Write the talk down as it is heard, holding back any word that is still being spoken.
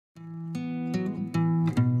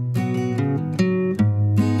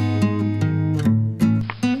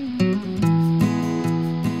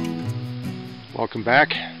welcome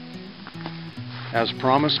back. As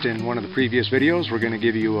promised in one of the previous videos, we're going to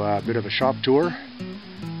give you a bit of a shop tour.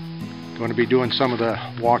 Going to be doing some of the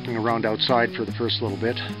walking around outside for the first little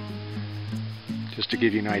bit, just to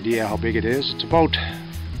give you an idea how big it is. It's about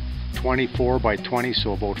 24 by 20,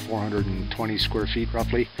 so about 420 square feet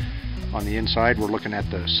roughly. On the inside, we're looking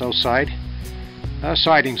at the south side.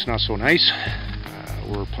 Siding's not so nice.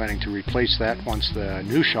 We're planning to replace that once the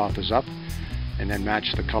new shop is up, and then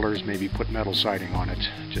match the colors, maybe put metal siding on it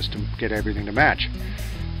just to get everything to match.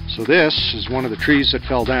 So this is one of the trees that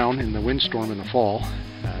fell down in the windstorm in the fall.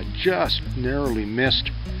 Just narrowly missed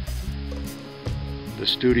the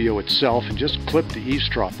studio itself and just clipped the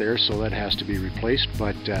eavesdrop there, so that has to be replaced.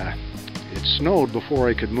 But it snowed before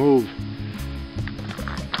I could move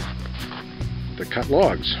the cut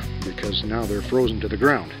logs because now they're frozen to the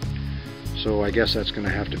ground. So I guess that's going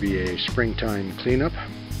to have to be a springtime cleanup.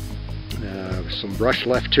 Some brush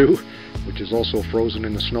left too, which is also frozen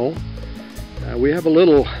in the snow. We have a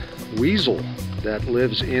little weasel that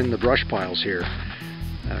lives in the brush piles here.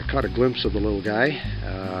 Caught a glimpse of the little guy.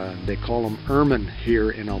 They call him ermine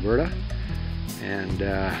here in Alberta, and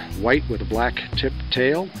white with a black tipped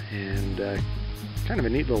tail, and kind of a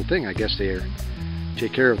neat little thing. I guess they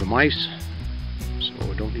take care of the mice, so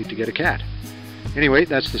we don't need to get a cat. Anyway,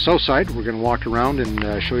 that's the south side. We're going to walk around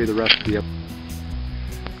and show you the rest of the.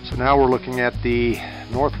 So now we're looking at the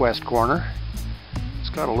northwest corner. It's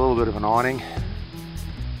got a little bit of an awning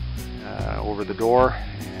over the door,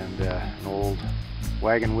 and an old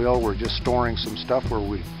wagon wheel. We're just storing some stuff where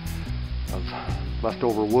we have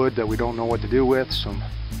leftover wood that we don't know what to do with. Some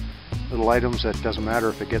little items that doesn't matter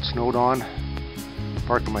if it gets snowed on.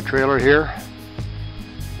 Parking my trailer here,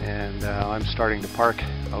 and I'm starting to park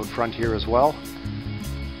out front here as well.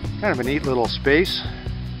 Kind of a neat little space,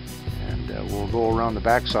 and we'll go around the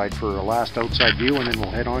backside for a last outside view, and then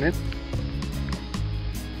we'll head on in.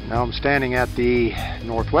 Now I'm standing at the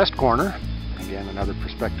northwest corner. Again, another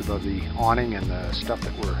perspective of the awning and the stuff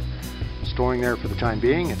that we're storing there for the time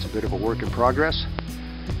being. It's a bit of a work in progress.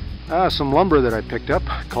 Some lumber that I picked up,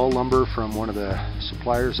 cull lumber from one of the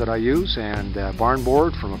suppliers that I use, and barn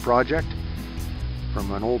board from a project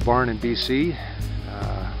from an old barn in BC.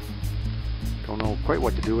 Don't know quite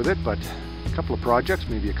what to do with it, but a couple of projects,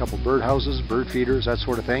 maybe a couple bird houses, bird feeders, that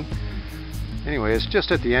sort of thing. Anyway, it's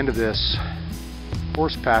just at the end of this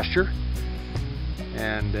horse pasture,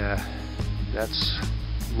 and that's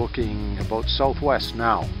looking about southwest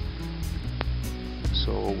now.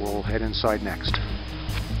 So we'll head inside next.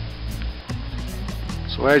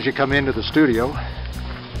 So as you come into the studio,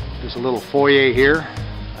 there's a little foyer here.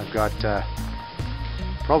 I've got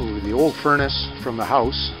probably the old furnace from the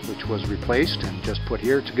house, which was replaced and just put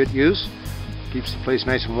here to good use. Keeps the place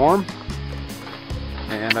nice and warm.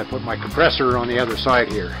 And I put my compressor on the other side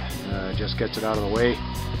here. Just gets it out of the way.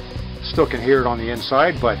 Still can hear it on the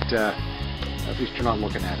inside, but at least you're not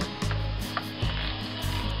looking at it.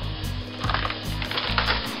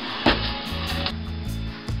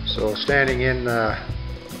 So standing in the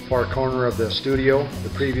far corner of the studio, the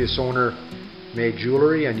previous owner made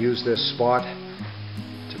jewelry and used this spot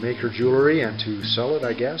to make her jewelry and to sell it,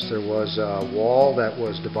 I guess. There was a wall that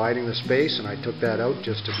was dividing the space, and I took that out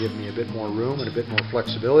just to give me a bit more room and a bit more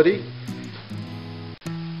flexibility.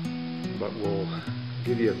 But we'll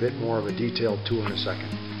give you a bit more of a detailed tour in a second.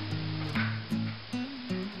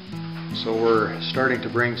 So we're starting to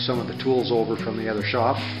bring some of the tools over from the other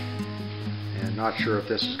shop, and not sure if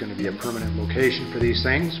this is going to be a permanent location for these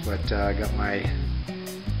things, but I got my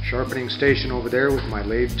sharpening station over there with my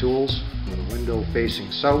lathe tools, with a window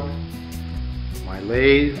facing south, my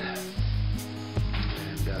lathe,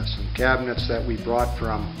 and some cabinets that we brought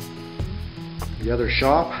from the other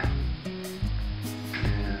shop,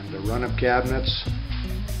 and the run-up cabinets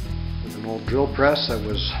with an old drill press that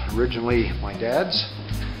was originally my dad's,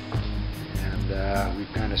 and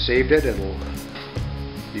we've kind of saved it. It'll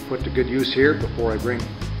be put to good use here before I bring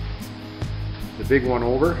the big one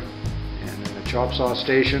over, and then a chop saw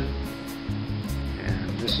station.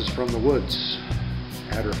 And this is from the woods.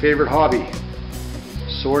 Had her favorite hobby,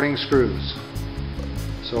 sorting screws.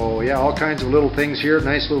 So yeah, all kinds of little things here.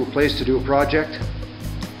 Nice little place to do a project.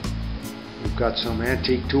 We've got some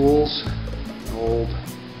antique tools, an old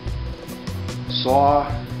saw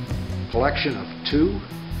collection of 2,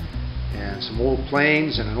 and some old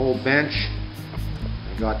planes and an old bench.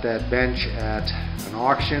 I got that bench at an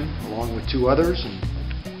auction along with 2 others, and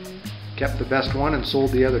kept the best one and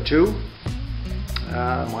sold the other 2.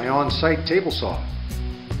 My on-site table saw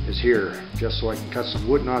is here just so I can cut some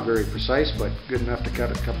wood. Not very precise, but good enough to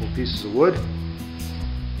cut a couple of pieces of wood.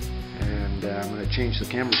 And and I'm going to change the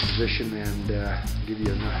camera position and give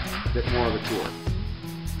you a bit more of a tour.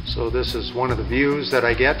 So this is one of the views that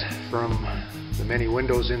I get from the many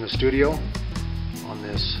windows in the studio on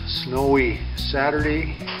this snowy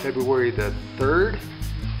Saturday, February the 3rd.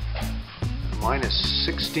 Minus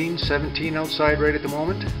 16, 17 outside right at the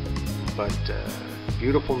moment, but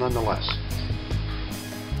beautiful nonetheless.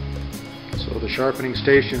 So the sharpening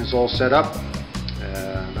station is all set up.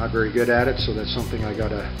 Not very good at it, so that's something I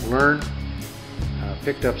gotta learn.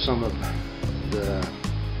 Picked up some of the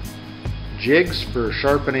jigs for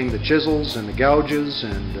sharpening the chisels and the gouges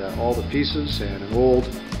and all the pieces, and an old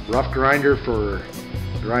rough grinder for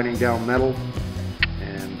grinding down metal,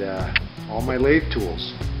 and all my lathe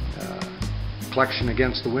tools. Collection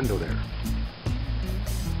against the window there.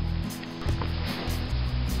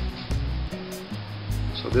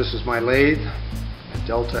 So this is my lathe, a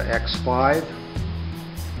Delta X5,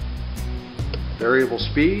 variable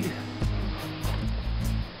speed,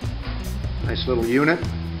 nice little unit,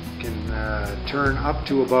 can turn up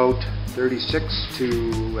to about 36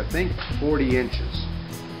 to I think 40 inches.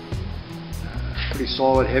 Pretty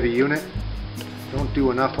solid heavy unit, don't do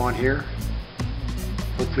enough on here.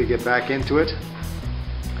 Hopefully get back into it.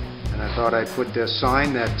 And I thought I'd put this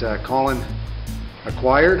sign that Colin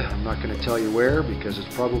acquired. I'm not going to tell you where because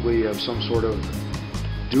it's probably of some sort of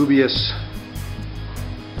dubious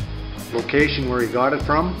location where he got it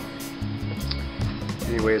from.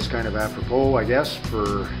 Anyway, it's kind of apropos, I guess,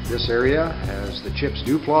 for this area, as the chips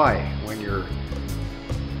do fly when you're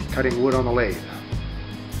cutting wood on the lathe.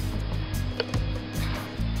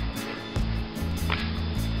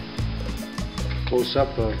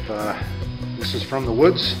 Close-up of Mrs. From the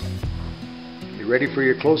Woods. You ready for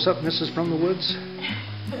your close-up, Mrs. From the Woods?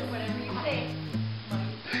 Whatever you say.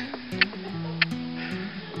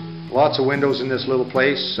 Lots of windows in this little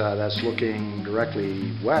place. That's looking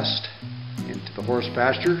directly west into the horse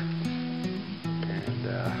pasture. And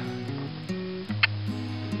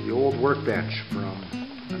the old workbench from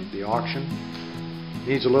the auction.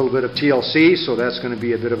 Needs a little bit of TLC, so that's going to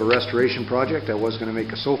be a bit of a restoration project. I was going to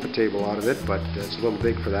make a sofa table out of it, but it's a little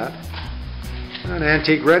big for that. An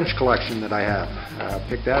antique wrench collection that I have.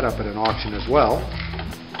 Picked that up at an auction as well.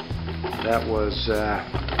 That was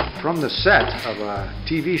from the set of a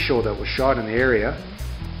TV show that was shot in the area.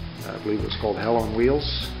 I believe it was called Hell on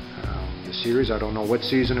Wheels. The series, I don't know what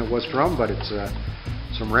season it was from, but it's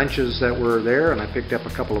some wrenches that were there, and I picked up a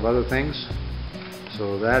couple of other things.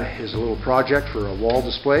 So that is a little project for a wall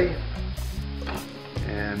display.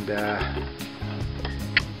 And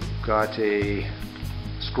got a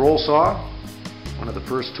scroll saw, one of the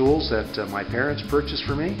first tools that my parents purchased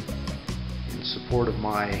for me in support of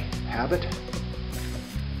my habit.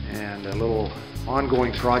 And a little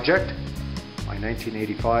ongoing project, my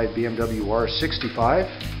 1985 BMW R65.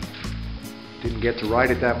 Didn't get to ride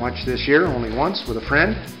it that much this year, only once with a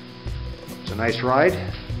friend. It was a nice ride,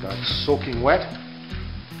 got soaking wet.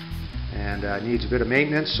 And needs a bit of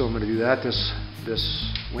maintenance, so I'm going to do that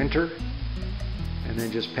this winter. And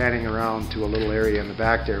then just panning around to a little area in the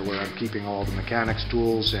back there where I'm keeping all the mechanics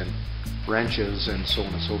tools and wrenches and so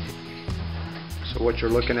on and so forth. So what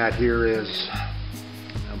you're looking at here is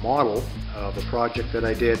a model of a project that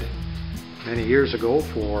I did many years ago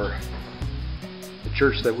for the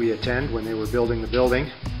church that we attend when they were building the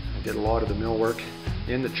building. I did a lot of the millwork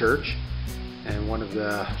in the church, and one of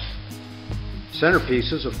the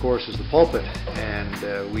centerpieces, of course, is the pulpit, and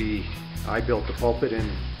I built the pulpit in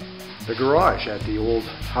the garage at the old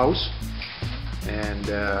house, and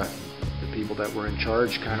the people that were in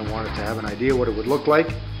charge kind of wanted to have an idea what it would look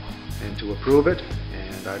like and to approve it.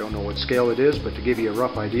 And I don't know what scale it is, but to give you a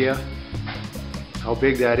rough idea how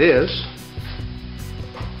big that is,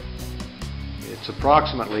 it's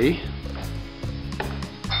approximately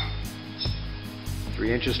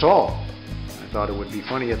 3 inches tall. I thought it would be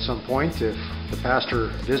funny at some point if the pastor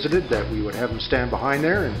visited that we would have him stand behind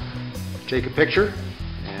there and take a picture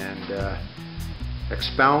and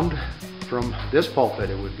expound from this pulpit.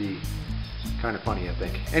 It would be kind of funny, I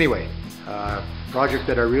think. Anyway, project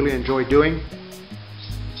that I really enjoy doing,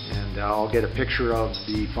 and I'll get a picture of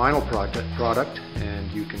the final product and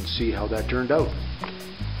you can see how that turned out.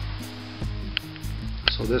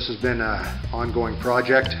 So this has been an ongoing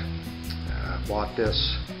project. Bought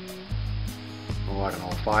this, I don't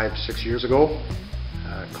know, 5-6 years ago.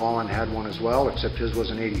 Colin had one as well, except his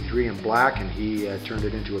was an 83 in black, and he turned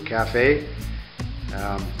it into a cafe.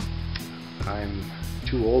 I'm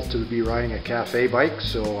too old to be riding a cafe bike,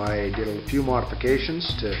 so I did a few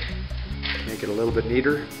modifications to make it a little bit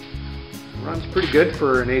neater. It runs pretty good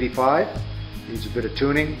for an 85, needs a bit of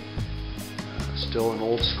tuning. Still an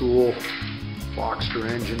old school Boxster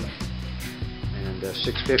engine, and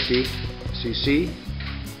 650 cc.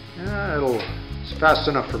 It's fast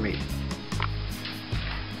enough for me.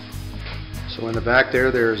 So in the back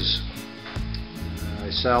there's I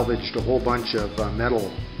salvaged a whole bunch of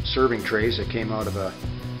metal serving trays that came out of a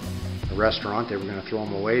restaurant. They were going to throw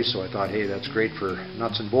them away, so I thought, hey, that's great for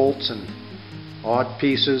nuts and bolts and odd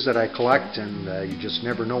pieces that I collect, and you just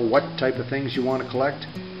never know what type of things you want to collect.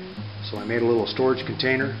 So I made a little storage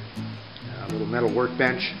container, a little metal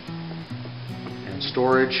workbench, and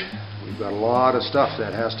storage. We've got a lot of stuff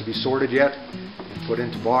that has to be sorted yet and put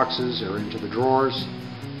into boxes or into the drawers.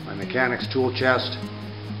 My mechanics tool chest,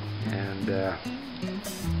 and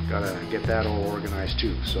gotta get that all organized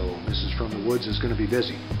too. So Mrs. From the Woods is going to be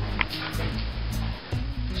busy.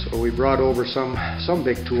 So we brought over some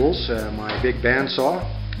big tools. My big bandsaw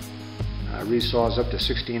resaws up to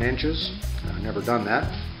 16 inches. I've never done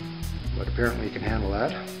that, but apparently you can handle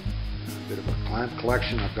that. A bit of a clamp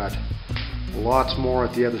collection. I've got lots more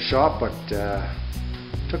at the other shop, but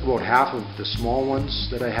took about half of the small ones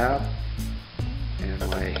that I have. And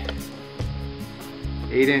my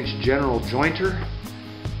 8-inch general jointer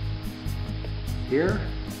here,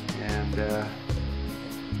 and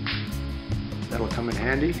that'll come in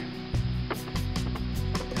handy.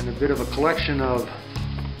 And a bit of a collection of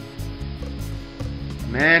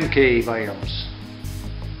man cave items.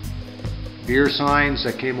 Beer signs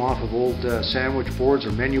that came off of old sandwich boards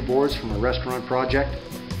or menu boards from a restaurant project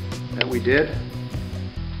that we did.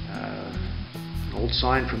 An old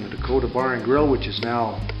sign from the Dakota Bar and Grill, which is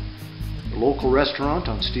now a local restaurant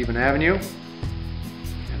on Stephen Avenue.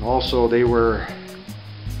 And also they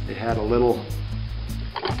had a little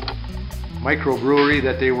microbrewery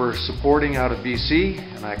that they were supporting out of BC,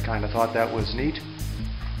 and I kind of thought that was neat.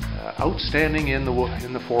 Outstanding in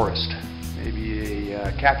the forest, maybe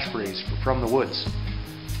a catchphrase for From the Woods.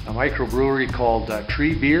 A microbrewery called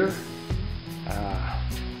Tree Beer.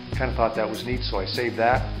 Kind of thought that was neat, so I saved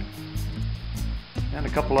that. And a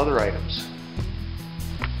couple other items.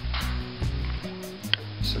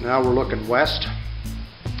 So now we're looking west,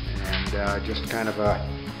 and just kind of a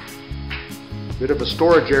bit of a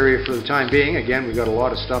storage area for the time being. Again, we've got a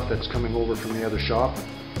lot of stuff that's coming over from the other shop.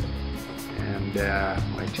 And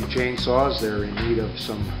my 2 chainsaws, they're in need of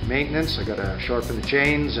some maintenance. I got to sharpen the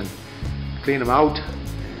chains and clean them out,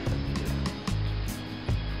 and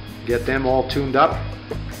get them all tuned up.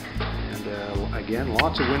 And again,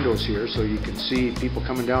 lots of windows here, so you can see people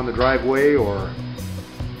coming down the driveway or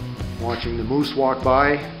watching the moose walk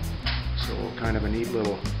by. So kind of a neat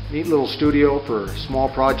little studio for small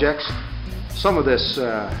projects. Some of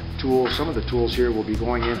the tools here will be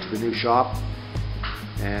going into the new shop,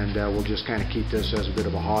 and we'll just kind of keep this as a bit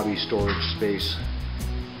of a hobby storage space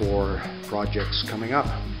for projects coming up.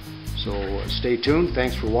 So stay tuned.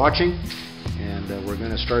 Thanks for watching, and we're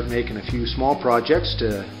going to start making a few small projects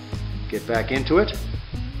to get back into it,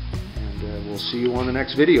 and we'll see you on the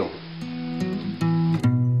next video.